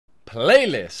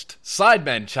Playlist.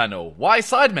 Sidemen Channel. Why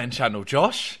Sidemen Channel,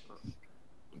 Josh?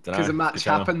 Because a match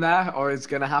happened there, or is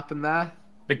going to happen there.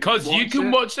 Because you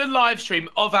can watch the live stream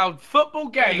of our football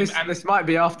game, and this might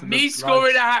be after me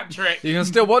scoring a hat trick. You can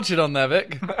still watch it on there,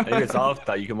 Vic. If it's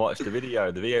after, you can watch the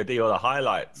video, the VOD, or the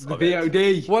highlights. The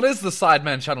VOD. What is the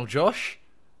Sidemen Channel, Josh?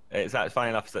 It's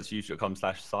funny enough. That's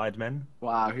youtube.com/sidemen.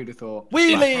 Wow, who'd have thought?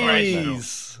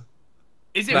 Wheelies.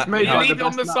 Is it wheelie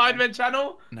on the Sidemen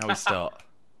Channel? Now we start.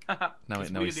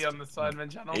 It's wheelie on the Sidemen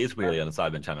Channel. It is wheelie on the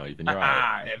Sidemen Channel. Even you're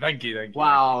right. Yeah, thank you.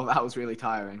 Wow, that was really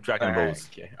tiring. Dragon Balls.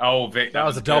 Oh, Vic, that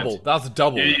was a double. That was a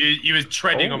double. You was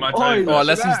treading on my toes. Oh,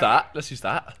 let's use that. Let's use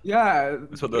that. Yeah.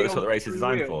 That's what the race is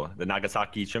designed for. The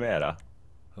Nagasaki Chimera.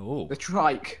 Oh. The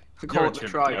trike. They call it the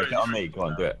trike. Get on me. Go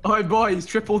on, do it. Oh, boys,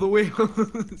 triple the wheels.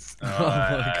 Oh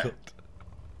my god.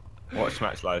 Watch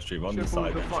match live stream on the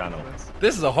Sidemen Channel.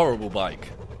 This is a horrible bike.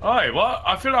 Oh, what?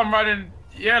 I feel I'm riding.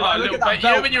 Yeah, like a little baby. You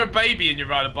know when you're a baby and you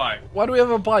ride a bike. Why do we have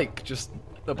a bike? Just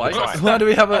a bike. Why do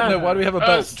we have a Why do we have a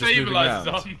belt just moving around?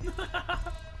 On.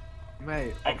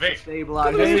 Mate, oh, Vic.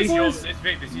 Stabilizer. This is yours. It's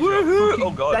Vic. This is yours.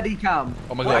 Oh god. Steady cam.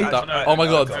 Oh my god. Oh my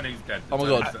god. Turning's dead. Oh my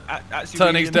god.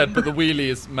 Turning's dead, but the wheelie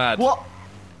is mad. What?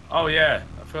 Oh yeah.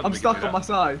 I'm stuck on my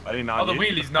side. I didn't know. Oh, the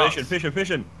wheelie's nuts.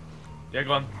 Fishing. Yeah,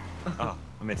 go on. Oh,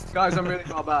 I missed. Guys, I'm really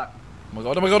far back. Oh my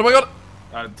god. Oh my god. Oh my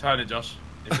god. Turn it, Josh.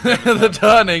 The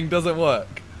turning doesn't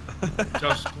work.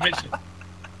 Josh, permission.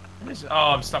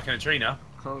 Oh, I'm stuck in a tree now.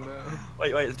 Oh no.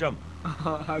 Wait, it's a jump.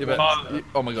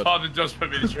 Oh my god. Father Josh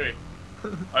put me in the tree.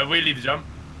 I wheelie the jump.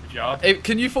 If you are.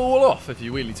 Can you fall off if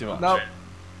you wheelie too much? No.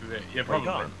 Yeah, probably.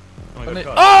 Oh my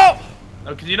god. Oh!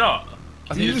 No, can you not?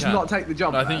 Can you just not take the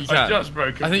jump? No, I think you can. Josh, bro,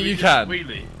 I think you can.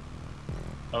 Wheelie.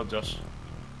 Oh, Josh.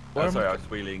 Sorry, I was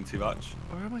wheeling too much.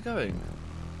 Where am I going?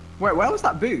 Wait, where was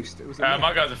that boost? It was.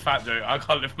 My guy's a fat dude. I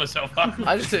can't lift myself up.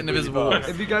 I just hit an invisible wall.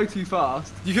 If you go too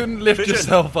fast, you couldn't lift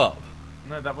yourself up.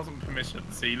 No, that wasn't permission.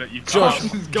 See, look, you Josh,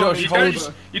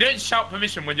 you don't shout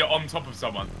permission when you're on top of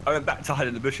someone. I went back to hide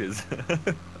in the bushes.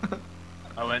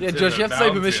 Yeah, Josh, you have to say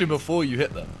permission before you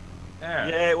hit them.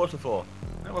 Yeah, it was before.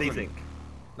 Desync.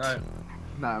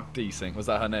 No. Desync, was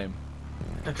that her name?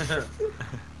 It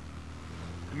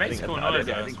makes cool noise.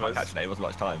 I didn't quite catch it. It wasn't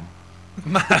much time.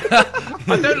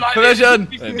 I don't like permission.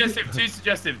 Too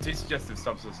suggestive.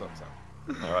 Stop.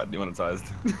 Alright, demonetized.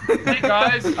 Hey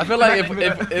guys. I feel like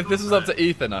if this was up to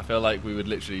Ethan, I feel like we would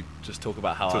literally just talk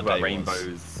about how our day rainbows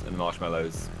was. and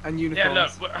marshmallows and unicorns. Yeah,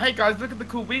 look. Hey guys, look at the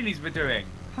cool wheelies we're doing.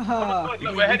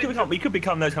 We could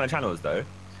become those kind of channels though.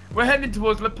 We're heading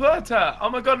towards La Puerta. Oh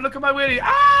my god, look at my wheelie.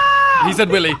 Ah! He said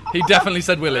Willy. He definitely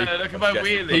said Willy. Look at my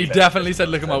wheelie. He definitely said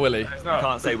look at my Willy. You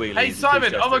can't say wheelie. Hey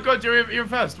Simon, oh my god, you're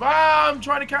first. Wow, I'm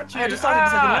trying to catch you. I just started the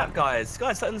second lap, guys.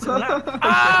 Guys, started the second lap.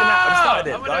 I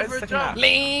started it, guys. Second lap.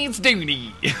 Let's do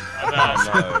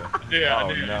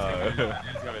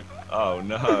it. Oh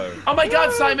no. Oh my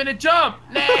god, Simon, a jump.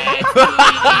 Let's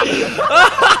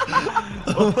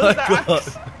Oh my god.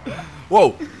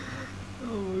 Whoa.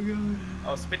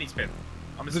 Oh, spinny spin.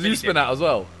 Did you spin out as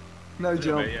well? No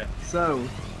jump. Yeah. So.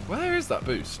 Where is that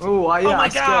boost? Oh, yeah. Oh my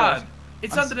god.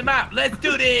 It's under the map. Let's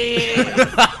do this.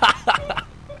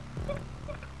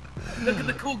 Look at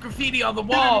the cool graffiti on the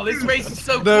wall. This race is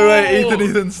so cool. No way,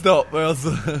 Ethan, stop. Or else,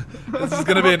 this is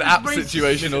going to be an app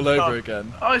situation all over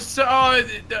again.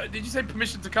 Did you say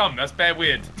permission to come? That's bare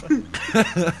weird.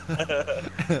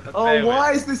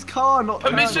 Why is this car not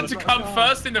permission to come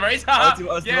first in the race?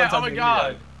 Yeah, oh my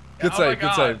god. Good save.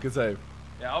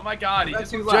 Yeah, oh my god. Do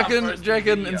you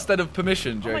reckon instead of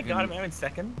permission, oh my god, I'm in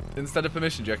second. Instead of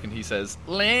permission, do you reckon he says,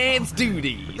 let's do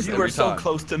these? You were so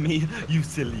close to me, you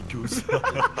silly goose. How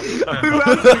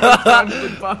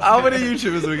many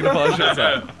YouTubers are we going to pass shots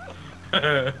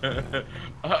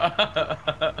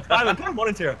at? Simon, come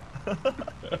volunteer.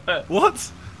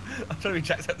 What? I'm trying to be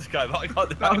Jacksepticeye, but I can't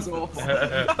do that. Was awful.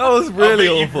 That was really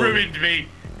awful. You ruined me.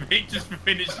 He just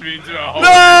finished me into a hole.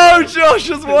 No, Josh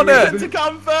has won it. To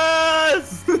come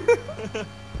first.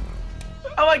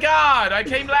 Oh my god, I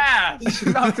came last.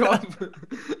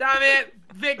 Damn it,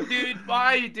 Vic, dude.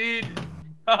 Bye, dude.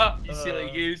 You silly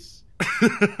goose.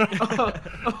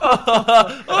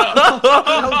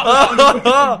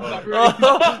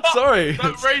 Sorry.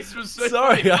 That race was so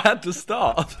sorry. funny. I had to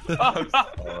stop. I'm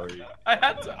sorry. I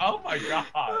had to. Oh my god.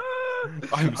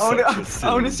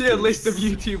 I want to see a list of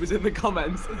YouTubers in the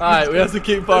comments. Alright, we have to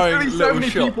keep firing There's so many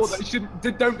shots. people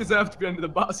that don't deserve to be under the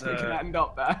bus that can end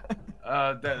up there.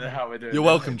 Don't know how we're doing. You're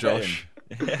welcome, Josh.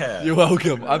 Yeah. You're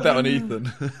welcome. I bet on Ethan.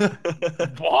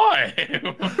 Why?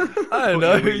 I don't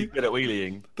know. You're really good at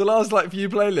wheeling. The last few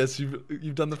playlists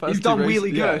you've done the first. You've done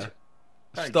really good.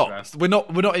 Stop. We're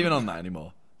not even on that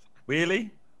anymore.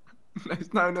 Wheelie?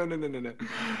 No.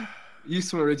 Use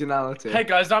some originality. Hey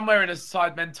guys, I'm wearing a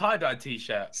Sidemen tie-dye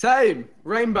t-shirt. Same.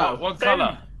 Rainbow. What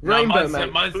colour? Rainbow,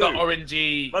 mine's the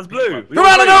orangey. Mine's blue. Come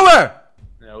out of nowhere!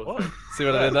 No. What? See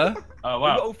what I did there? Oh We got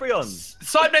wow. all three on.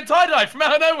 Sidemen tie-dye from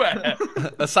out of nowhere.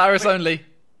 Osiris only.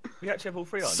 We actually have all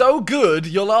three on. So good,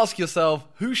 you'll ask yourself,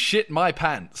 who shit my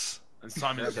pants? And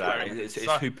Simon's Look at that. It's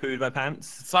who pooed my pants.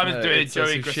 Simon's No, doing it says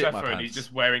Joey who shit my Graceffa and he's pants.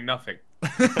 just wearing nothing.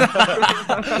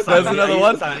 There's another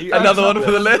one. Another one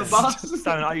for the list.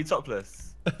 Simon, are you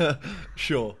topless?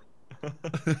 Sure.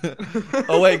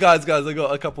 Oh wait, guys, I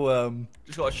got a couple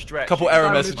Just got a stretch. couple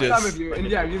error messages. Some of you, and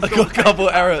yeah, I got a couple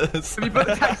errors. Have you put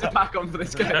the texture pack on for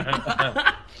this game?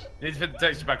 You need to put the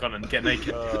texture back on and get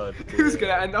naked. God, Who's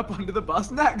gonna end up under the bus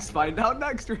next? Find out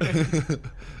next week.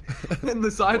 In the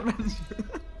Sidemen.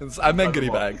 I meant goodie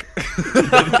bag.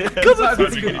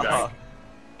 Sidemen goodie bag.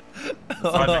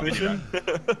 Sidemen goodie Mission?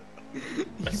 bag.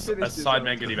 A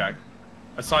Sidemen goodie bag.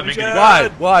 A Sidemen goodie Mission.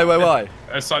 bag. Why? A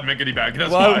Sidemen goodie bag.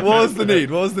 That's What fine. was the need?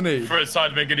 What was the need? For a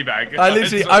Sidemen goodie bag.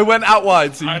 I went out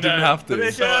wide so you I didn't know. have to.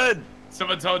 Mission!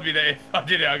 Someone told me that if I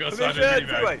did it, I got a Sidemen Mission! goodie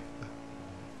bag. Wait.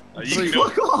 You can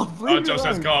Fuck off! Oh, Leave me Josh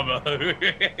has alone.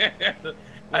 karma.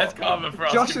 That's karma for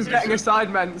us. Josh is getting a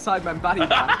Sidemen baddie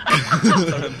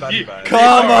bag.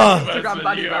 Karma! Instagram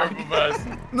baddie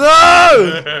bag.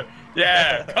 No!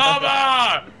 Yeah,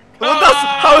 karma! Well,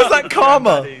 how is that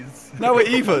karma? Now we're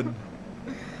even.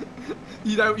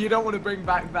 You don't want to bring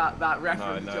back that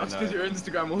reference, No, Josh, no. because your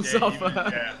Instagram will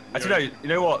suffer. Actually, no, you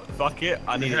know what? Fuck it.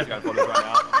 I need Instagram followers right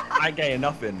now. I ain't getting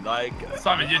nothing. Like,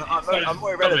 Simon, I'm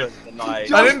more irrelevant than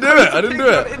like. I didn't do it. I didn't do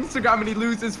On it. Instagram and he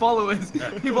loses followers.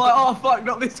 People are like, oh fuck,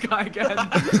 not this guy again.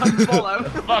 Unfollow.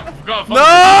 Fuck, God,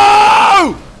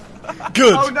 No!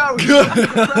 Good. Oh no, Good. on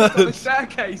the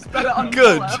staircase. Better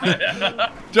unfollow. Good.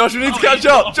 Josh, we need to catch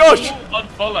up. Josh!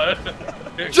 Unfollow.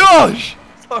 Josh!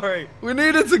 Sorry. We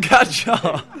needed to catch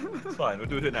up. It's fine. We'll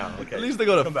do it now. Okay. At least they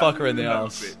got a Come back. fucker in the Come back,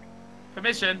 ass. Vic.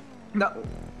 Permission. No.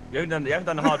 You haven't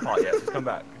done the hard part yet. So come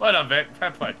back. Well done, Vic.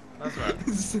 Fair play. That's right.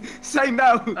 Say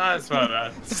no. That's right,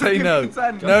 man. Say no.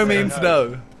 Consent. No Say means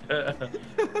no. no.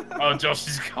 Oh, Josh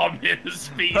is coming.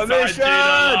 Speed Permission!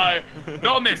 side,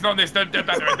 not on this. Don't batter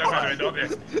it, not on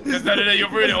this. No, you're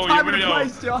ruining it all, you're Time ruining and it all.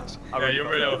 place, Josh. Yeah, you're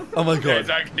ruining it all. Oh my Yeah, god.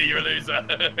 exactly, you're a loser.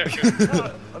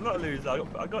 I'm not a loser.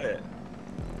 I got it.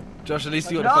 Josh, at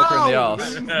least you got a fucker in the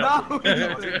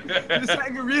ass. No. You're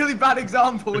setting a really bad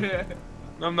example here.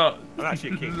 I'm not. I'm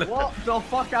actually a king. What the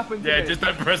fuck happened to Yeah, me? just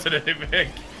don't press it, Vic.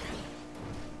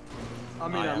 I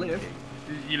mean, I am live. king.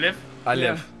 You live? I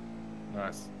live.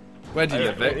 Nice. Where do you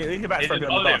live, Vic? He's about to throw me on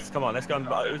the Olive. bus. Come on, let's go on the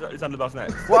bus. Who's under the bus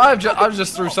next? Well, I've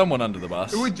just threw someone under the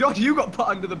bus. Well, Josh, you got put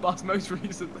under the bus most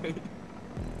recently.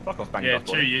 Fuck off, bang Yeah, bus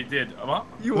boy. true, you did. What?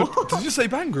 You What? what? Did you say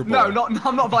Bangor boy? No,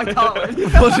 I'm not Vitali.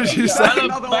 What did you say?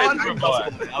 Another one. Bangor boy.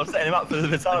 I was setting him up for the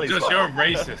Vitaly Josh, spot. you're a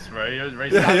racist, bro. You're a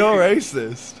racist. Yeah, you're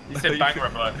racist. You said banger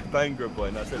boy. Bangor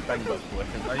boy. No, I said bang bus boy.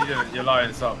 No, you didn't. You're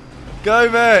lying, so. Go,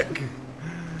 Vic.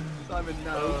 Simon,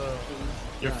 no.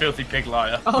 You're a filthy pig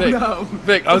liar. Oh Vic, no.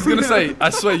 Vic, I was gonna say, I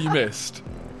swear you missed.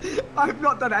 I've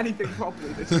not done anything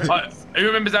properly this race. Who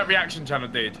remembers that reaction channel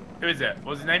dude? Who is it?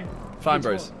 What's his name? Fine,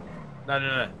 bros.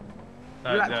 No.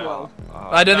 React World.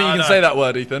 I don't think you can no. say that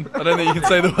word, Ethan. I don't think you can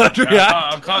say the word I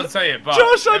react. can't say it, but.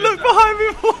 Josh, I looked behind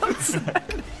me for 1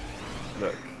 second.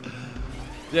 Look.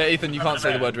 Yeah, Ethan, you can't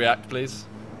say the word react, please.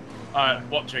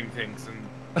 Watching things and.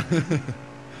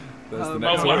 There's the Um,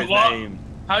 next Oh, one. what? What? Name.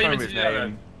 How are you Can't meant to do remember that his then?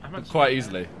 name. How much- Quite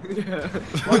easily. With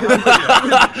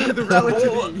the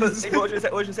relative ease.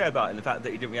 What did you say about it? The fact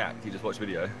that he didn't react, he just watched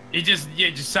video. He just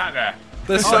sat there.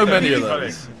 There's so Oh, many of really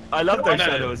those. I love those I know.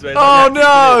 channels. Where Oh they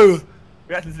no!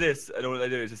 reacting to this, and all they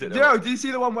do is just sit there. Yo, do you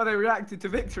see the one where they reacted to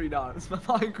Victory Dance? My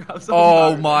Minecraft.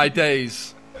 Oh my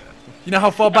days. You know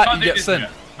how far I back can't you do get this sent?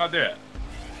 bit. I can't do it.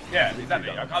 Yeah,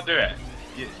 exactly. I can't do it.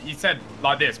 You said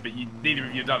like this, but neither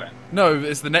of you done it. No,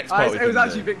 it's the next part. we It was can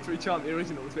actually do. Victory Chant, the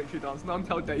original was Victory Dance. None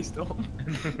tell Daystorm.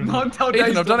 None tell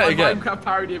Ethan, Daystorm. I've done it my again. Minecraft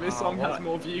parody of his song what? has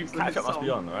more views than Catch his up must song. be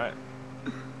on, right?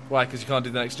 Why? Because you can't do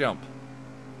the next jump.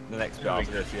 The next bit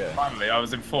after this, yeah. Finally, I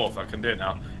was in fourth. I can do it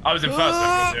now. I was in first.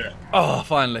 I can do it. Oh,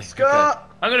 finally. Skirt! Okay.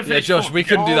 I'm gonna Yeah, finish. Josh, fourth. we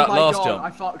couldn't do Oh that my last God, jump.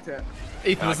 I fucked it.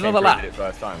 Ethan, there's I came another through lap. and did it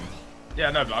first time. Yeah,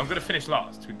 no, but I'm gonna finish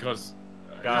last because.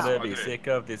 that's Gotta what be I do. sick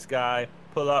of this guy.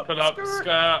 Pull up. Put up,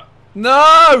 skirt.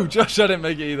 No! Josh, I didn't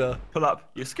make it either. Pull up.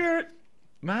 Your skirt.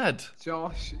 Mad.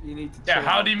 Josh, you need to Yeah, chill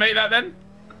how out. do you make that then?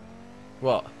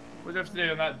 What? What do you have to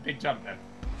do on that big jump then?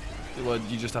 Well,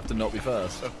 you just have to not be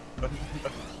first.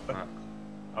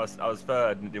 I was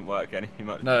third and it didn't work any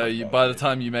much. No, by the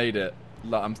time you made it,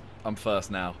 like, I'm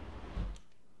first now.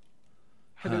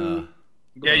 Hello.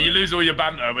 Yeah, you lose all your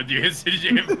banter when you hit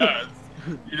first.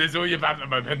 You lose all your banter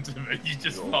momentum and you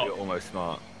just stop. You're almost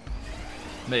smart.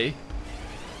 Me?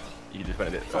 You just went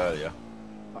a bit earlier.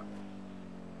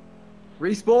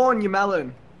 Respawn, you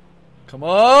melon. Come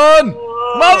on!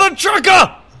 Mother trucker!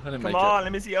 I didn't Come make on, it.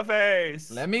 let me see your face.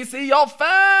 Let me see your This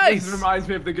face! reminds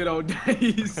me of the good old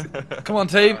days. Come on,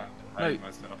 team. I hate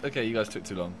myself. Okay, you guys took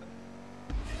too long.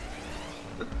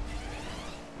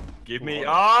 Give me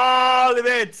all the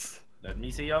bits. Let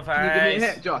me see your Can you give me a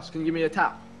face. hit, Josh? Can you give me a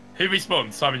tap? Who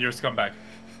respawned? Simon, you're a scumbag.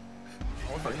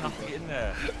 I wasn't enough to get in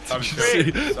there. Simon's Did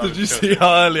you filthy. see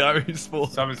how early I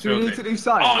respawned? Simon's Do we need to filthy. do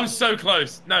side? Oh, I'm so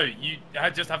close. No, you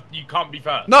you can't be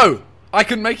first. No! I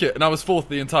couldn't make it, and I was fourth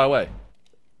the entire way.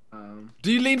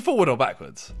 Do you lean forward or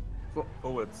backwards?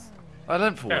 Forwards. I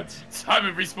leant Yeah, forwards.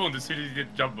 Simon respawned as soon as he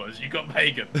did the jump bars. You got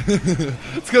pagan.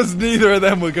 It's because neither of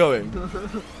them were going.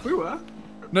 We were.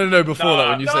 No, before that,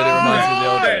 when you said it reminds me of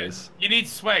the old days. You need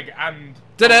swag and.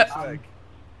 Did it!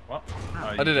 What?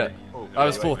 I did it. I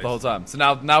was fourth the whole time. So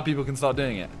now people can start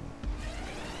doing it.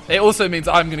 It also means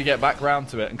I'm going to get back round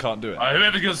to it and can't do it.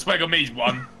 Whoever's gonna swag on me's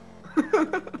won.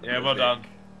 Yeah, well done.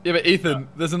 Yeah, but Ethan,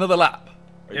 there's another lap.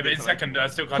 Yeah, but in second, I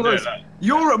still can't Close. do it. Like,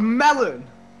 You're a melon.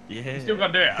 Yeah. still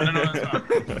can't do it. I don't know what that's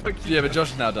about. Yeah, but Josh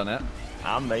has now done it.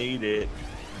 I made it.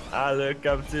 I look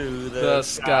up to The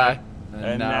sky.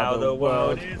 And now the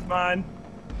world is mine.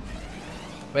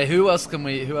 Wait, who else can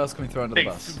we throw under the Think,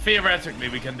 bus? theoretically,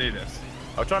 we can do this.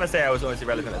 I was trying to say I was almost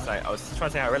irrelevant at saying. I was trying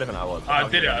to say how irrelevant I was. but I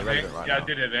I'm did it, I think. irrelevant right Yeah, I now.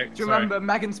 did it, Vic. Do you Sorry. remember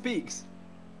Megan Speaks?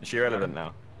 Is she irrelevant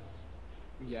now?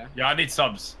 Yeah. Yeah, I need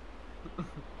subs.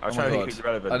 I was Oh my trying to think God. who's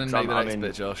irrelevant. I didn't so make the I'm next in-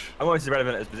 bit, Josh. I'm almost as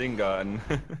irrelevant as Bazinga and.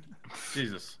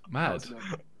 Jesus. Mad.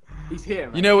 He's here.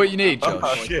 You man. know what you need, Oh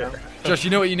Josh? shit. Josh, you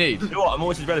know what you need? You know what? I'm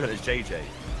almost as relevant as JJ.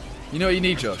 You know what you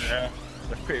need, Josh? Yeah.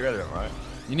 That's pretty relevant, right?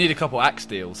 You need a couple axe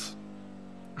deals.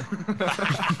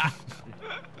 I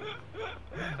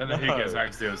don't know who gets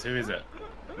axe deals. Who is it?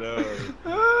 No.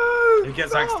 Who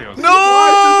gets axe deals? No!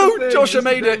 Why is this thing? Josh, I This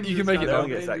made it. thing You can is make it not now. Don't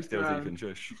get dangerous sex deals, ground. Ethan.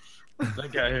 Shush.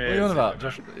 Don't get who it What are you is. on about,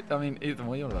 Josh? I mean, Ethan,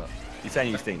 what are you on about? You're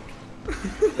saying you stink.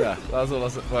 Yeah, that was all I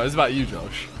said. Well, it was about you,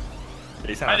 Josh.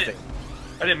 You sound I like didn't, stink.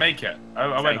 I didn't make it.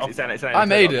 I went off. I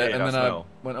made it, and then I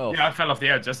went off. Yeah, I fell off the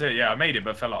edge. That's it. Yeah, I made it,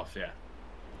 but fell off. Yeah.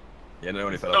 Yeah, no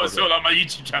one fell That off. was all on my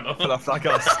YouTube channel. Fell off like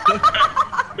us.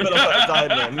 Fell off like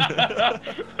Sidemen.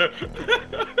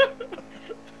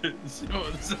 It's all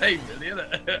the same, really, isn't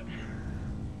it?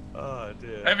 Oh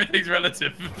dear. Everything's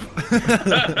relative.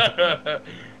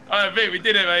 I think we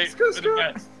did it, mate. Screw, We're the screw.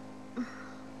 best.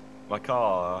 My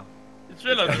car It's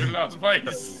realised we're in last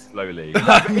place. slowly.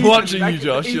 I'm watching you, Ethan,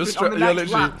 Josh. You're, Ethan, on the you're next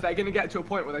literally. lap, they're gonna get to a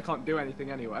point where they can't do anything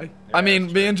anyway. I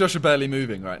mean, me and Josh are barely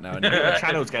moving right now. Anyway. The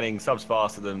channel's getting subs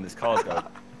faster than this car's going.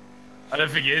 I don't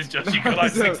think it is, Josh. You got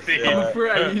like 16. Yeah. I'm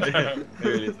afraid. It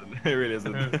really isn't. It really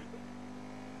isn't.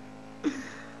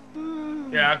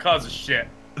 Yeah, our cars are shit.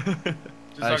 Just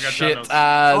As like our shit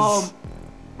channels. as.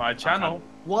 My channel.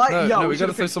 Why? No, Yo, no, we should've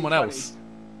gotta throw picked someone 20s. else.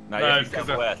 No, No, yeah, because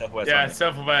self-aware. Self-aware. Yeah,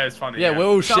 self-aware is funny. Yeah, we're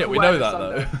all shit. We know that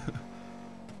Self-aware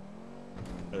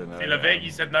though. See, Vic,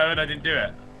 you said no and I didn't do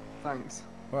it. Thanks.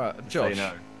 Right, Say Josh.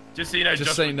 no. Just so you know, Just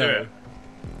Josh say would no. do it.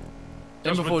 In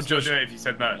Josh before would still Josh, do it if you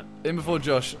said no. in before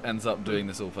Josh ends up doing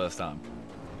this all first time.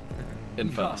 In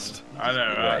first. I know,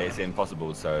 Yeah, right? it's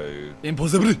impossible. So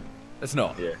Impossible. It's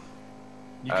not. yeah.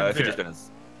 You can do Fidget it. spinners.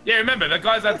 Yeah, remember, the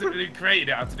guys who created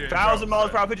it had to do it. 1,000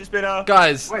 miles per hour fidget spinner.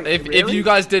 Guys, Wait, if really? you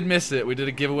guys did miss it, we did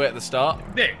a giveaway at the start.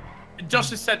 Nick, Josh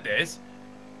has said this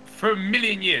for a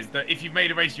million years that if you've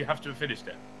made a race, you have to have finished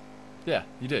it. Yeah,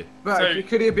 you do. But So- it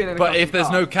could have been in a But custom if there's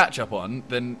car. no catch up on,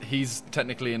 then he's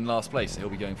technically in last place. He'll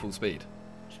be going full speed.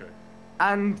 True.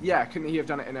 And yeah, couldn't he have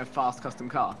done it in a fast custom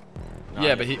car? No, Yeah,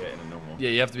 you but he- do it in a normal. Yeah,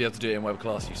 you have to be able to do it in whatever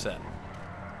class you set.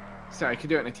 So he could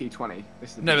do it in a T20.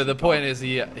 This is No, but the decent point car. is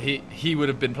he would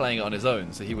have been playing it on his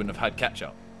own, so he wouldn't have had catch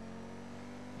up.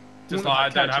 Just Wouldn't like I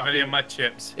have don't catch have up any of either. my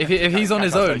chips. If he's on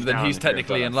his catch up own, goes then down he's if you're in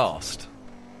technically in first. last.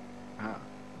 Ah.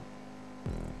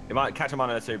 It might catch them on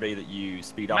also be that you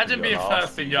speed up. Imagine and being you're last,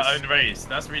 first in you your just- own race.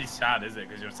 That's really sad, isn't it?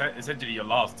 Because you're essentially you're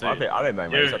last too. I don't know,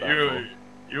 mate.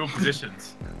 You're all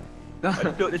positions. Let's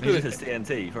do this as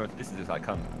TNT. This is just like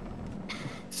cunt.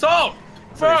 Stop!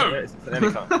 Bro! It's an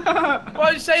enemy cunt. Why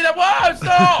did you say that word?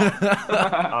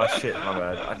 Stop! Oh shit, my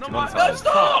bad. I No, demonetized.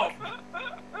 stop!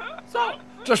 Stop!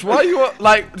 Josh, why are you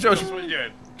like Josh? Josh, what are you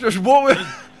doing? Josh, what were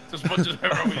Just went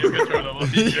wrong with your controller. What are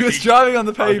you he was doing? driving on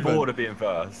the I was bored pavement? of being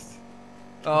first.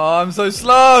 Oh, I'm so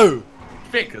slow.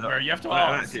 Vic, bro, you have to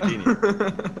I'm ask. actually a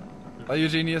genius. Are you a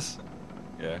genius?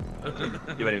 Yeah.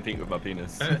 You made him think with my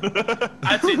penis.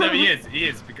 Actually, no, he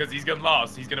is because he's gonna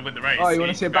last. He's gonna win the race. Oh, you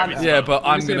want to see a banter? Yeah, but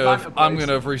I'm see a gonna banter, I'm please?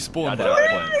 gonna have respawned by Yeah,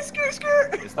 that point. Skirt,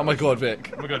 skirt. Oh my god,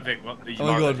 Vic. Oh my god, Vic, what? Oh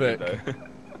my god, Vic.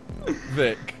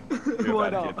 Vic. Why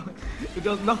bad not? It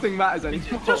does nothing matters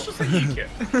anymore. Just say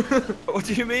UKIP. What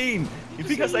do you mean? You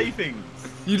think I say things?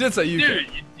 You did say you Dude,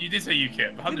 you did say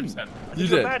UKIP, 100%. You You're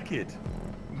did. a bad kid.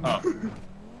 Oh.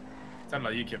 Sound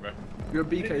like UKIP, bro. You're a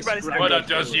BK Right, Well done,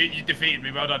 Josh. You defeated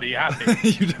me. Well done. Are you happy?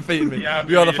 You defeated me. Yeah,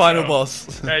 You are the yourself. final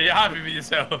boss. Yeah, you're happy with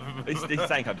yourself. He's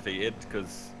saying I'm defeated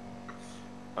because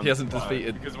He hasn't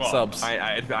defeated Because what? subs.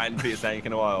 I hadn't defeated Snake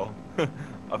in a while. I've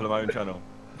on my own channel.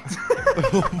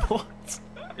 What?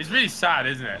 It's really sad,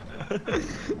 isn't it?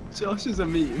 Josh is a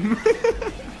meme.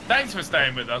 Thanks for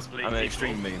staying with us, please. I'm an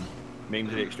extreme meme. Meme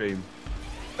to the extreme.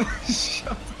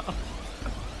 Shut up.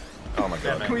 Oh my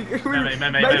god. Can we,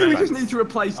 Meme, maybe we just need to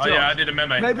replace Josh. Oh yeah, I did a meme.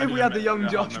 Maybe I if did we a had the meme. young Yeah,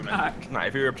 Josh meme. back. No,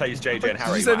 if we replace JJ and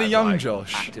Harry, you say the man, young like,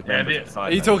 Josh? active Yeah, members the- of Sidemen.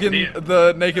 Are you talking Yeah.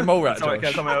 the naked mole rat Someone,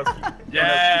 Josh? someone else.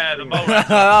 Yeah, the mole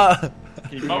rat. Did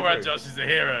Can you Mole bring rat me Josh is a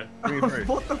hero. through? Bring me through.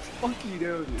 What the fuck are you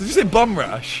doing? you say bum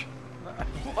rash?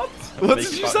 What? What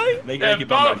did you say? Make Yeah, it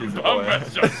bum rash is the bum boy.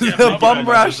 rash Josh. Yeah, Bum bum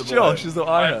rash is the boy. Josh is what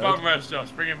I Yeah, bum heard. rash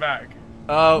Josh. Bring him back.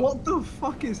 What the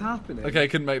fuck is happening? Okay,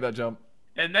 couldn't make that jump.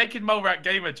 Yeah, naked mole rat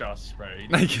gamer Josh, bro. You need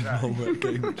to Naked do that. mole rat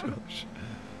gamer Josh.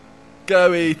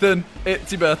 Go Ethan,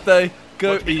 it's your birthday.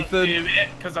 Go Watch me not Ethan. do it,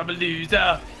 'cause I'm a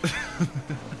loser.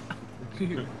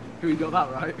 Who got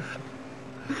that right?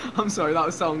 I'm sorry, that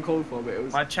was so uncalled for, but it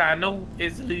was. My channel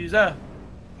is a loser.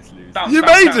 It's loose. Bounce, You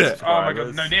bounce, made bounce. it! Oh my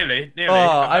god, no, nearly. Oh,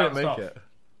 I didn't bounced make off. it.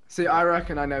 See, I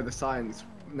reckon I know the science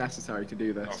necessary to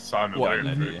do Oh, this. Simon, What, going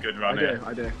an for a idiot. good I run do, here.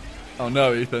 I do. Oh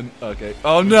no, Ethan. Okay.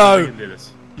 Oh We no! can do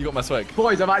this. You got my swag.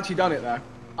 Boys, I've actually done it though.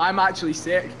 I'm actually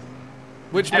sick.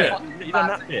 Which Yeah. bit? You done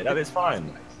that bit? That bit's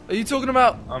fine. Are you talking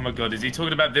about? Oh my god, is he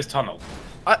talking about this tunnel?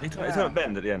 It's not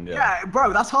bend at the end, yeah. Yeah,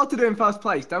 bro, that's hard to do in first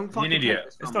place. Don't fucking. idiot. take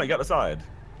this It's from not, me. you got the side.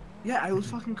 Yeah, it was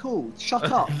fucking cool.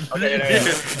 Shut up. Okay,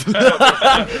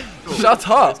 yeah. Shut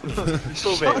up!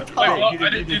 Cool Shut bit. up. Wait, what? You I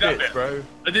did didn't do your that bits, bit. bro.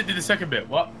 I didn't do the second bit.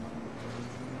 What?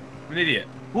 I'm an idiot.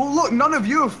 Well, look, none of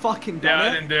you have fucking done Yeah, it.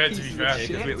 I didn't do it, to be pieces fair. of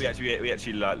Yeah, 'cause shit. we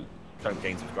actually like don't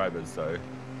gain subscribers, so.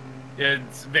 Yeah,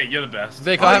 Vic, you're the best.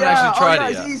 Vic, I haven't actually tried yeah,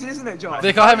 it it's yet. easy, isn't it, Josh?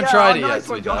 Vic, I haven't tried it yet, Nice to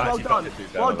one, be Josh. fair. Well Actually, done. fuck it, to be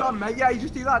fair, Well well done, done. mate. Yeah, you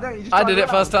just do that, don't you? You just I try did it that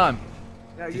first out. time.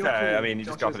 Yeah, To be you're fair, cool. I mean, you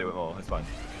just Josh go up a isn't. little bit more, it's fine.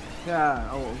 Yeah,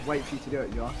 I'll wait for you to do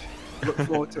it, Josh. Look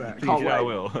forward to it. You Can't know I wait.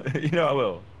 will. You know I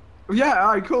will. Yeah,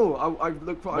 alright, cool. I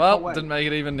look for. I Well, can't wait. didn't make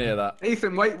it even near that.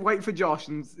 Ethan, wait for Josh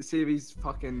and see if he's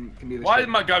fucking can do this. Why shit.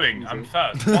 am I going? I'm Easy.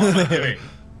 first. What am I doing?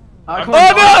 Alright, come Oh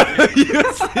on, no!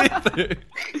 You see through.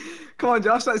 Come on,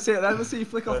 Josh. Let's see it then. Let's see you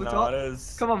flick off the top.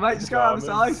 Bananas, Come on, mate. Just go around the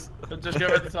side. pajamas. Just go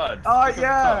around the side. Oh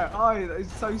yeah. Oh,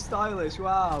 it's so stylish.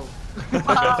 Wow. Just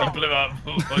Wow. blew up.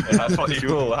 Yeah, I fucked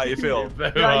you all. How you feel?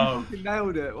 Blew Yeah, up. you fucking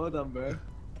nailed it. Well done, bro.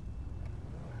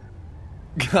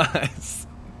 Guys.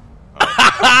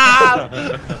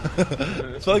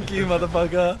 Fuck you,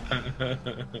 motherfucker.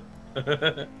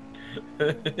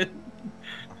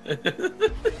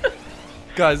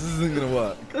 Guys, this isn't gonna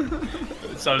work.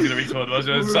 Someone's gonna respawn.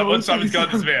 Watch Simon's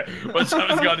gonna disappear. Watch Simon's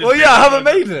gonna disappear. Well, yeah, I haven't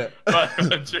made it. Watch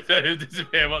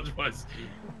disappear. Watch.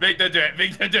 Vic, don't do it.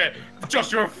 Vic, don't do it.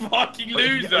 Josh, you're a fucking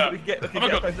loser. Oh my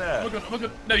god. Oh my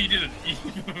god. No, you didn't.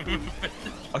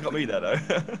 I got me there though.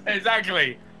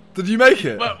 Exactly. Did you make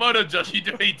it? Well done, Josh. You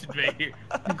defeated me.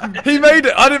 He made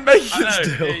it. I didn't make it I know. Yeah,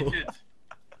 still. you did.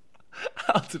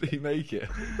 How did he make it?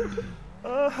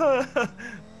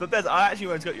 But Bez, I actually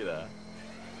won't got you there.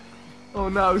 Oh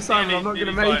no, Simon, I'm not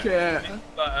gonna make it.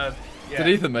 Yeah. Did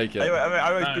Ethan make it? Anyway, I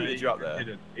always No, booted you up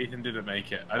there. Ethan didn't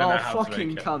make it. I don't Oh, know how to fucking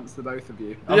make it. cunts, the both of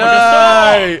you. Oh my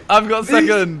God, Yay! I've got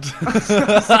second.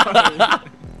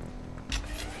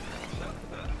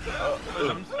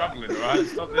 I'm struggling, alright?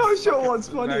 Stop this. Not sure fucking what's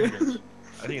funny. language.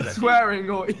 I think it's Swearing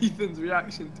or Ethan's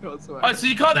reaction to it. Oh, so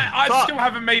you can't. I Fuck. still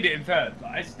haven't made it in third.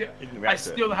 Like, I didn't react to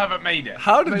it. still haven't made it.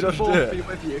 How did Made Josh do fourth be it?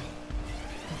 with you.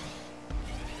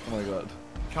 Oh my god.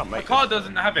 Can't My make car it.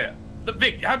 doesn't have it. Look,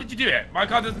 Vic, how did you do it? My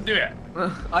car doesn't do it.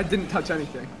 I didn't touch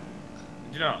anything.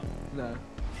 Did you not? No.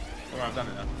 Alright, I've done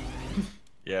it now.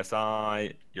 Yes,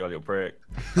 you're a little prick.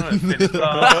 Oh, it's finished.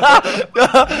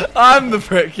 Oh, I'm the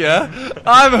prick, yeah?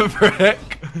 I'm a prick.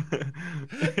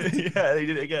 Yeah, he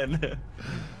did it again.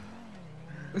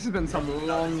 This has been some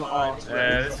long arse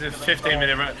yeah, race. this is a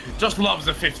 15-minute race. Josh loves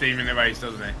a 15-minute race,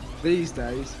 doesn't he? These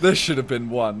days. This should have been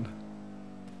one.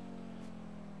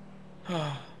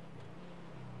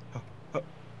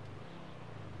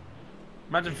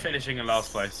 Imagine finishing in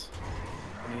last place.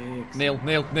 Neil.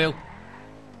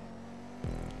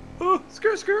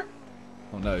 Skirt, skirt.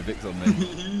 Oh no, Vic's on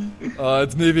me. Oh,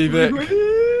 it's Nibby Vic.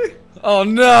 Oh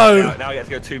no! Now you have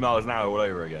to go 2 miles an hour all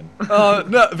over again. Oh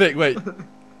no, Vic, wait.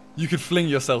 You could fling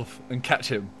yourself and catch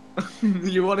him.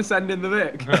 You want to send in the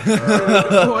Vic?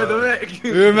 Deploy the Vic.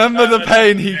 Remember the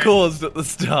pain he caused at the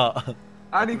start.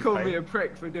 And he called me a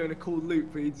prick for doing a cool loop,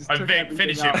 but he just took Vic,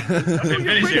 finish him. everything out.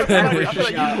 Finish him. I feel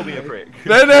like you called me a prick.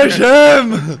 Finish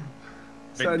him!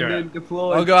 Send in,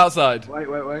 deploy. I'll go outside.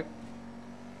 Wait.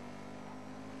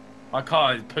 My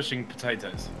car is pushing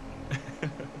potatoes.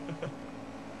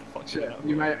 Shit,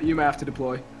 you may have to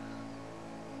deploy.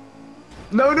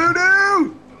 No!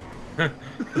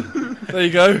 There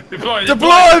you go. Deploy,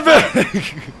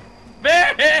 Vic!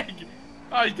 Vic!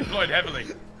 Oh, he's deployed heavily.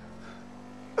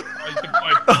 Oh, he's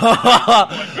deployed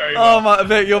very well. Oh my,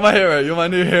 Vic, you're my hero. You're my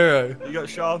new hero. You got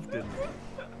shafted.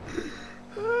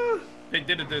 They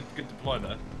did a good deploy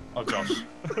there. Oh, Josh.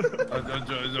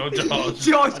 Oh, Josh.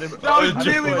 Josh, that was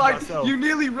nearly like myself. you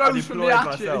nearly rose from the deployed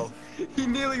ashes. myself. He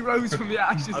nearly rose from the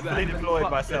ashes. I there. fully deployed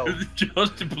myself. Josh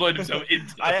deployed himself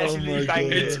into I actually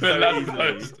banged it into a so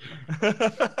lamppost.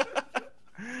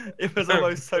 It was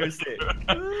almost so sick.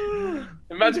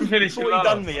 Imagine finishing Before he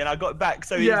done me and I got back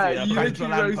so easy. Yeah, and I you banged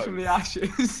literally into a rose from the lamppost.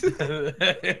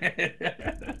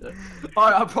 ashes.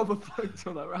 I proper fucked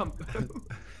on that ramp.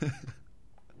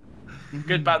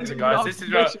 Good banter, guys. This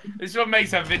is what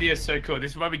makes our videos so cool.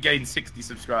 This is why we gained 60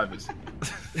 subscribers.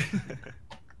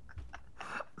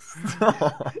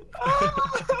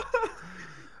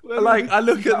 Like I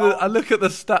look at the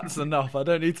stats enough. I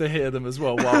don't need to hear them as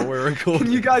well while we're recording.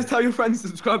 Can you guys tell your friends to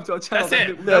subscribe to our channel? That's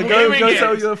it. Yeah, We're go doing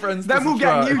tell it. your friends. Then to we'll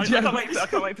get subscribe. new I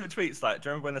can't wait for the tweets. Like, do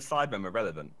you remember when the Sidemen were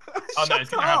relevant? Oh no,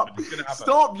 it's gonna happen. It's gonna happen.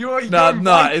 Stop! You're No,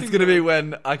 inviting it's gonna be them.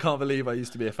 when I can't believe I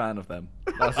used to be a fan of them.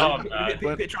 That's Oh it.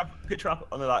 no. Picture up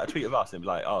on a tweet of us and be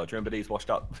like, oh, do you remember these washed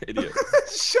up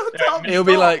idiots? Shut up! It'll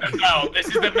be like This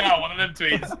is the Mel, one of them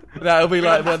tweets. that'll be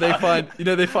like when they find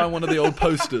they find one of the old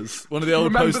posters, Remember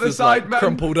posters the like Sidemen?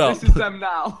 crumpled up. This is them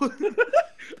now.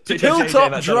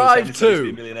 Hilltop Drive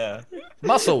 2. Millionaire.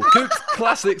 Muscle, Cooks,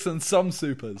 Classics, and some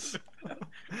supers.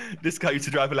 This guy used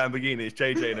to drive a Lamborghini. It's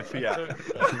JJ in a Fiat.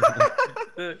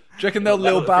 Do you reckon they'll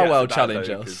Lil Bow Wow challenge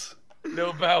us?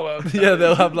 Little Bow Wow. Yeah,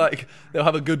 they'll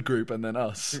have a good group and then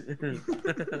us.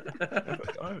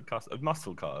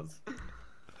 Muscle cars.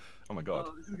 Oh my god.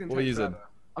 What are you using?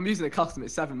 I'm using a custom.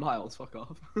 It's 7 miles. Fuck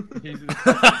off.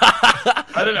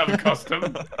 I don't have a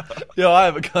custom. Yo, I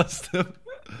have a custom.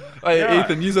 Hey, Yeah.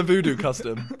 Ethan, use a voodoo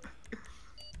custom.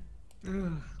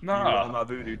 You No. are my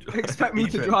voodoo. Expect me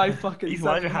to Ethan, drive fucking. Ethan,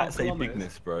 why did your 7 hat say kilometers?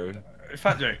 bigness, bro?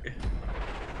 Fat joke.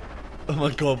 Oh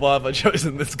my god, why have I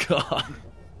chosen this car?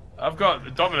 I've got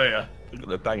the Dominator. Look at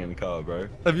the banging car, bro.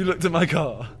 Have you looked at my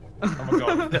car? Oh my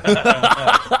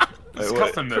god. It's Wait,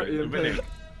 custom though. Pretty Really.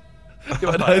 I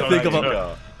don't think I'm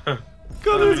up.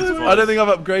 God, I don't think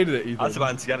I've upgraded it either. That's about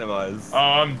anti-animals. Oh,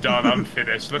 I'm done. I'm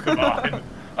finished. Look at mine.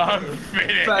 I'm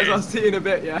finished. Fairs, I'll see you in a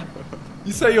bit, yeah.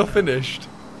 You say you're finished.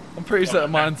 I'm pretty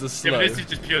certain mine's a Yeah, slow. but this is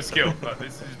just pure skill.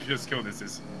 This is pure skill. This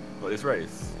is. What, this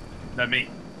race? No, me.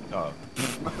 Oh.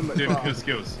 Doing pure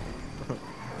skills.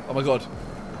 Oh my god.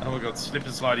 Oh my god, slip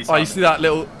and slidey. Oh, you see that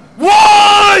little...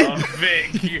 Why? Oh,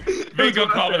 Vic. Vic got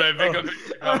cover though. Vic got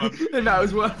cover. No, it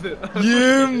was worth it.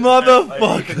 You Hey,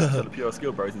 motherfucker. the pure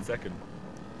skill bros in second.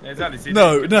 Exactly. See,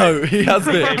 No, he has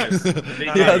Famous. Vic. He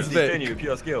He has He's doing Vic. you with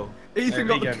pure skill. Ethan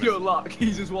got the gamers. pure luck.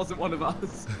 He just wasn't one of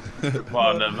us.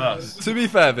 One of us. To be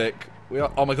fair, Vic, we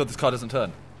are... Oh my god, this car doesn't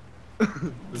turn.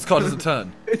 This car doesn't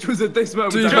turn. It was at this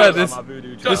moment. To be that- fair, this... My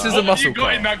voodoo This is car. a muscle What have you got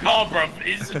car. in that car, bruv?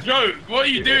 It's a joke. What are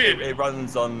you doing? It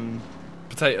runs on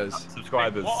Potatoes.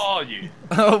 subscribers. What are you?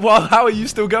 Well, how are you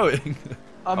still going?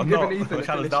 I'm I'm giving not. Ethan My a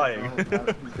channel's finisher. dying. Oh,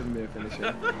 no, he's giving me a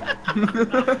finisher.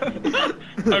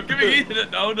 I'm giving Ethan a...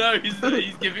 Oh no,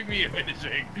 he's giving me a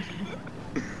finishing.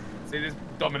 See, this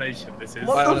domination, this is.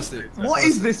 I honestly... What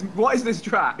is this? What is this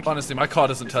track? Honestly, my car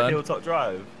doesn't It's a turn. Hilltop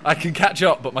Drive. I can catch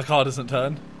up, but my car doesn't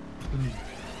turn.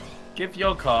 Give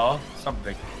your car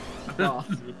something. Oh,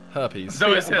 Herpes.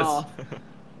 So it says. oh.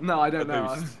 No, I don't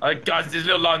know. boost. Guys, there's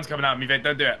little lines coming out of me, Vic.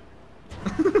 Don't do it.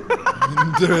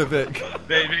 Do it, Vic.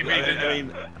 Vic, I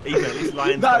mean, Ethan, at least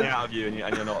lines That- coming out of you and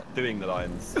you're not doing the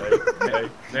lines. So, you know,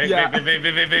 Yeah.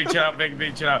 Vic, chill out,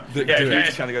 Vic, chill out. Vic, Yeah, do it. yeah.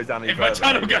 your channel goes down If even my further.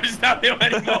 channel goes downhill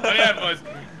anymore, yeah, boys.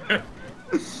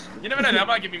 You never know, that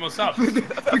might give me more subs.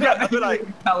 Forget I feel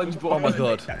like challenge boy. Oh my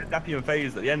god. Dappy and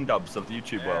FaZe at the end dubs of the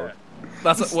YouTube world.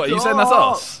 That's what you saying? That's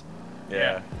Stop. us.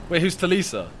 Yeah. Wait, who's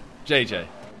Talisa? JJ.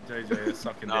 JJ is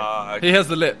sucking dick. He has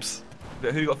the lips.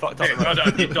 But who got fucked up? Well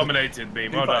done, he dominated me.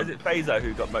 Well Is done. it FaZe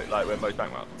who got went most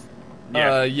bankrupt?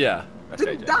 Yeah. Yeah. That's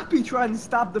Didn't JJ. Dappy try and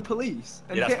stab the police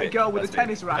and Yeah, that's hit a big, girl with a that's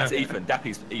tennis big. racket? That's Ethan.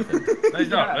 Dappy's Ethan. No, he's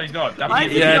not. No, he's not. I Dappy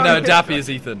ain't is Yeah, gonna no, hit- Dappy is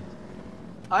Ethan.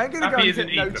 I ain't gonna go Dappy and isn't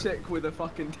hit no Ethan. chick with a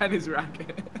fucking tennis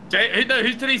racket. No,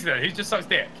 who's Denise then? Who just sucks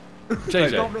dick? Not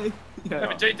JJ. me. No, Yeah.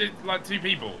 but JJ, like 2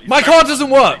 people. He's My sucking- car doesn't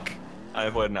work. I'm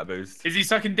avoiding that boost. Is he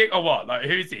sucking dick or what? Like,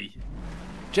 who is he?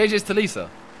 JJ's Talisa.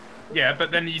 Yeah,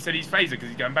 but then you said he's phaser because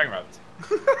he's going bankrupt.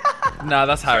 Nah,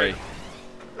 that's Harry.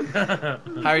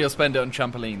 Harry will spend it on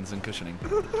trampolines and cushioning.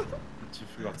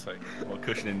 For God's sake. Well,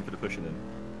 cushioning for the pushing in.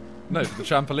 No, for the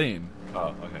trampoline.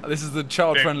 Oh, okay. This is the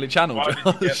child-friendly channel, Why did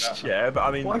you get Josh. that? Yeah, but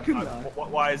I mean, Why couldn't I?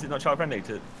 why is it not child friendly?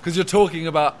 To Because you're talking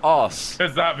about arse.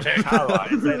 Does that big? how? I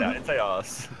didn't say that. I didn't say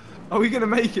arse. Are we gonna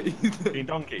make it? Ethan? Being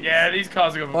donkeys. Yeah, these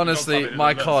cars are going Honestly,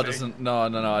 my car doesn't. No, I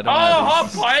don't. Oh, know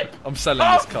half this. pipe! I'm selling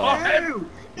this car. Half-pipe! Ew!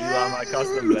 You are my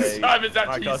custom blade. Simon's My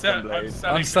actually custom blade.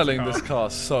 I'm selling this car,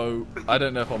 so I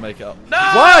don't know if I'll make it up. No!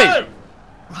 Why?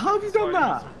 How have you done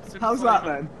that? How's that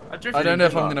then? I don't know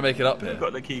if I'm gonna make it up here. You've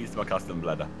got the keys to my custom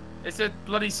bladder. It's a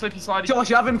bloody slippy slidey. Josh,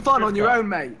 you're having fun on your car. own,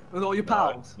 mate, with all your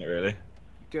pals. Not really.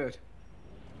 Good.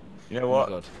 You know Oh what?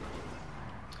 my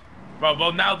God.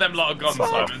 Well, now them lot are gone,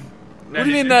 Simon. What do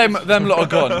you mean them lot are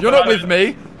gone? You're not with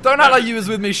me. Don't act like you was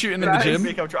with me shooting in the Right. gym.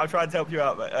 Nick, I'm trying to help you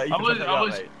out, mate.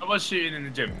 I was shooting in the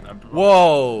gym.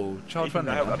 Whoa, child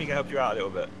friendly. I think I helped you out a little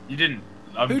bit. You didn't.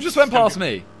 Who just went past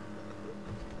me?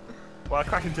 Well, I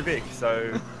cracked into Vic,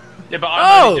 so. Yeah, but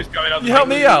I'm Oh, only just going up. you helped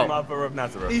me out. Mother of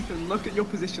Nazareth. Ethan, look at your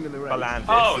position in the race. I landed.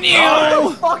 Oh, What no!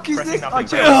 the fuck is Pressing this? nothing.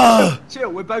 Chill. Ugh.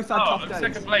 Chill, we're both had Oh, tough I'm days.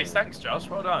 second place. Thanks, Josh.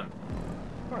 Well done.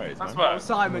 Alright, That's man. Oh, what.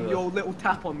 Simon, your little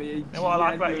tap on me. You know what I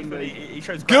like about Ethan? genuinely- He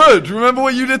shows Good. Remember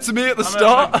what you did to me at the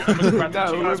start?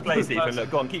 No, Nice place, Ethan. Look,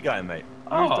 go on, keep going, mate.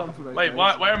 Oh, done for those wait, days.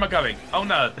 where am I going? Oh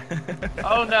no!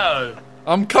 Oh no!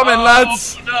 I'm coming,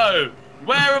 lads. Oh no!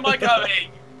 Where am I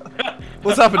going?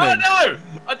 What's happening? Oh no!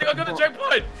 I think I got the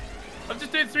checkpoint. I'm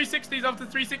just doing 360s after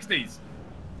 360s.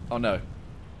 Oh no.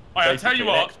 Alright, I'll tell you Basically an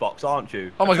what. Xbox, aren't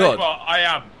you? Oh my I'll tell you God. what, I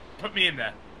am. Put me in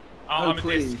there. Oh, I'm a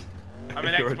please. disc. I'm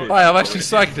an You're a Xbox. disc. Hi, I've actually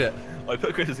psyched it. Oh,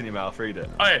 put crystals in your mouth, read it.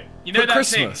 Alright, you know For that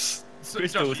Christmas. thing?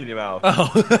 Crystals Josh, in your mouth.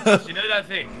 Oh. you know that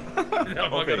thing? Oh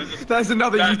my God, I just- There's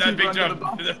another that YouTuber big under the jump.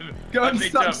 bus. That Go and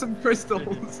big suck jump. some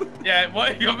crystals Yeah,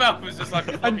 what your mouth was just like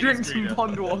a and floppy drink screener. some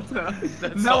pond water.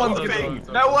 That's No not one's the gonna,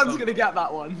 thing. no one's gonna get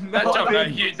that one. That No jump, one-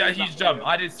 that huge jump.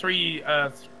 I did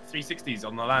 360s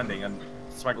on the landing and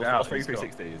swagged it out. What's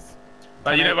 360s?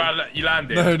 But you know where you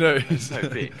landed? No, no. No,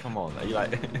 Vic, come on. Are you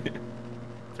like...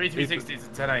 360s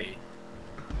and 1080.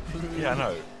 yeah, I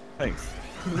know. Thanks.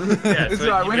 Yeah, It's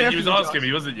so alright, we're here you for was you, asking Josh.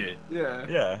 me, wasn't you? Yeah.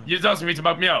 Yeah. You was asking me to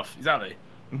mug me off, exactly.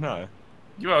 No.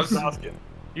 You was. Just asking.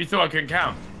 You thought I couldn't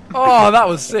count. Oh, that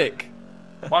was sick.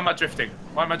 Why am I drifting?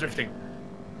 Why am I drifting?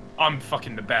 I'm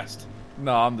fucking the best.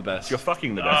 No, I'm the best. You're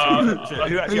fucking the best. Who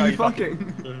Who actually are are you you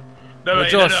fucking? No, Well,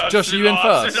 wait, Josh, I'm Josh, still you in off,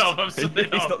 first? I'm still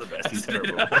He's off. not the best, he's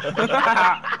terrible.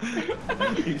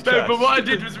 He's No, trash. but what I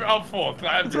did was I'm fourth.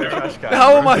 I am You're a terrible. trash can.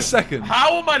 How am I second?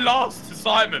 How am I last to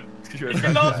Simon? 'Cause you're a He's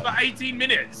been trash last can. for 18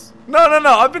 minutes. No, no,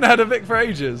 no. I've been ahead of Vic for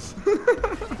ages. You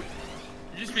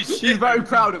just be She's shit. very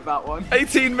proud of that one.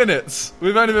 18 minutes.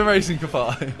 We've only been racing for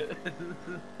 5.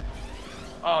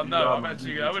 Oh no,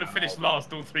 I would have finished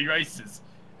last all 3 races.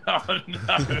 Oh no.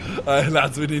 Alright,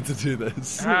 lads, we need to do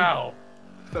this. How?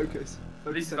 Focus.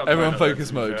 This is Focus. not Everyone going focus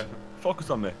to be mode. fair. Focus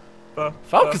on me.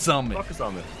 Focus on me. Focus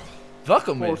on me. Fuck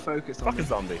on me. More focus on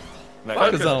Focus on me. No,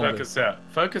 Focus Focus on me. Percocet.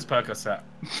 Focus Percocet.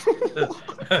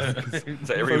 Is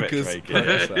that a remix Focus. make it?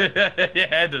 Percocet. Yeah,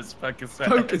 Headers Percocet.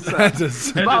 Focus set.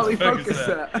 Headers. Molly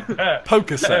Percocet.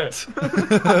 focus set.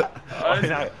 Poker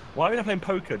set. Why are we not playing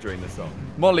poker during this song?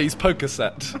 Molly's poker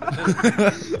set.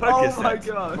 Poker Oh my sets.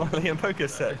 God. Molly and poker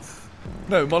sets.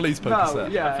 No, Molly's poker No, set. I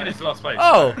yeah. finished last place.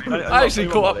 Oh, No, I actually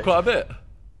no, caught Molly. up quite a bit.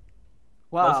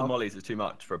 Lots of Wow. Molly's is too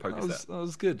much for a poker That was, set. that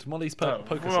was good. Molly's Oh,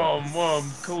 poker whoa, set. whoa,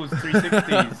 calls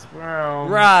 360s. Wow.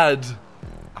 Rad.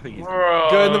 I think he's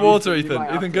Go in the water, you Ethan. might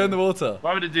have Ethan, to. go in the water.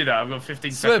 Why would I do that? I've got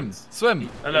 15 Swim. seconds. Swim.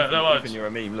 No, no, no, Ethan, you're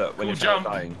a meme. Look, when Cool you're jump.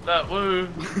 dying. Look, woo.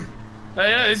 Hey,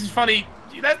 yeah, this is funny.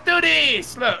 Let's do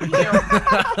this. Look.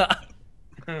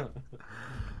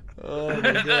 Oh my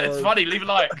God. It's funny. Leave a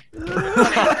like.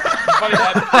 Funny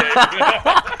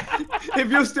that. If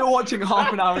you're still watching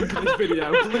half an hour into this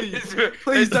video, please,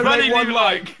 please It's funny. donate one Leave a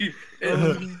like. like. Leave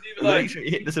a like. Make sure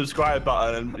you hit the subscribe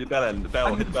button and the bell,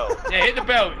 hit the bell. Yeah, hit the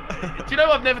bell. Do you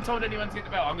know I've never told anyone to hit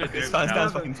the bell? I'm gonna do It it. sounds now.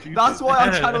 fucking stupid. That's why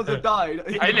our channels have died.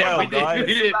 Hit Hey, the look, bell, we did. guys.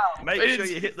 We did. Make sure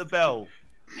you hit the bell.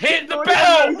 Hit the No one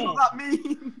bell. knows what that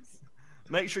means.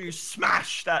 Make sure you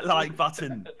smash that like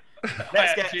button. I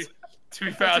Let's actually- get to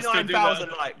be fair, I still do 29,000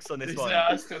 that. likes on this one. Yeah,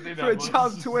 I still do For a that.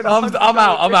 chance to win I'm out. I'm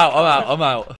out. I'm out. I'm out.